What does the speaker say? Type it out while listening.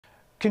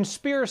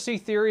Conspiracy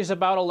theories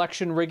about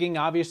election rigging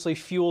obviously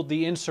fueled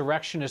the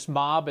insurrectionist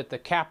mob at the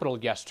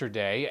Capitol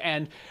yesterday,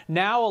 and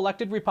now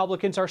elected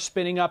Republicans are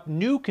spinning up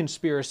new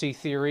conspiracy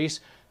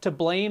theories to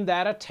blame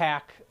that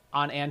attack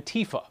on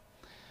Antifa.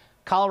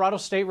 Colorado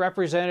State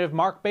Representative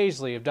Mark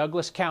Baisley of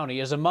Douglas County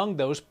is among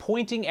those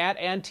pointing at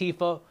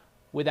Antifa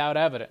without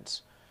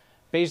evidence.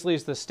 Baisley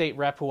is the state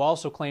rep who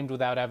also claimed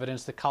without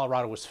evidence that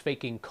Colorado was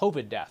faking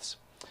COVID deaths.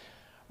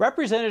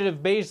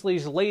 Representative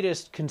Baisley's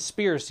latest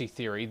conspiracy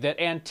theory, that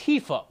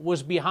Antifa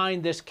was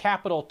behind this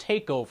Capitol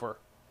takeover,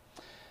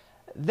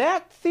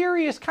 that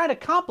theory is kind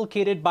of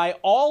complicated by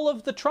all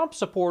of the Trump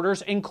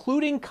supporters,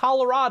 including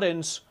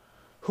Coloradans,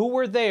 who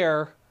were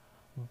there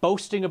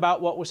boasting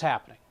about what was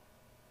happening.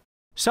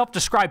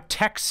 Self-described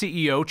tech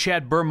CEO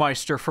Chad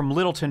Burmeister from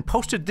Littleton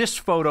posted this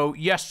photo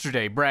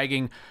yesterday,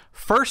 bragging,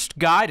 "First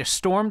guy to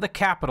storm the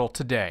Capitol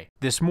today."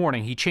 This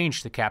morning, he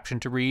changed the caption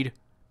to read,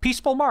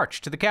 "Peaceful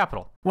march to the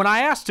Capitol." When I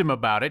asked him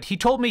about it, he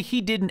told me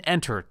he didn't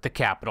enter the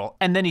Capitol,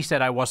 and then he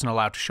said I wasn't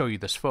allowed to show you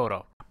this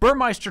photo.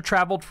 Burmeister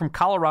traveled from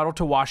Colorado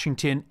to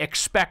Washington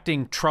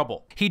expecting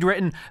trouble. He'd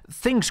written,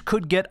 "Things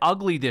could get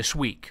ugly this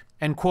week,"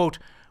 and quote,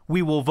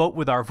 "We will vote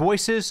with our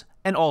voices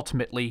and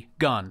ultimately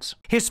guns."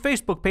 His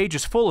Facebook page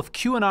is full of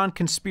QAnon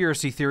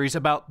conspiracy theories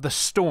about the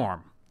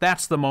storm.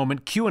 That's the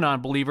moment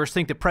QAnon believers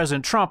think that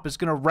President Trump is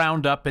going to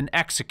round up and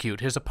execute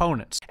his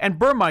opponents. And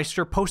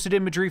Burmeister posted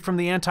imagery from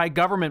the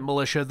anti-government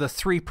militia, the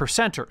Three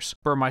Percenters.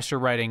 Burmeister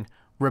writing,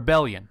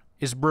 "Rebellion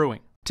is brewing."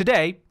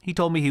 Today, he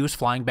told me he was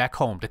flying back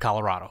home to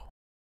Colorado.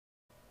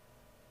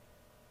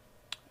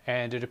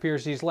 And it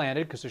appears he's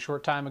landed, because a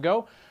short time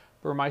ago,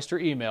 Burmeister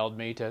emailed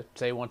me to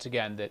say once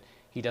again that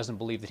he doesn't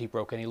believe that he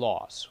broke any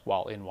laws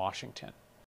while in Washington.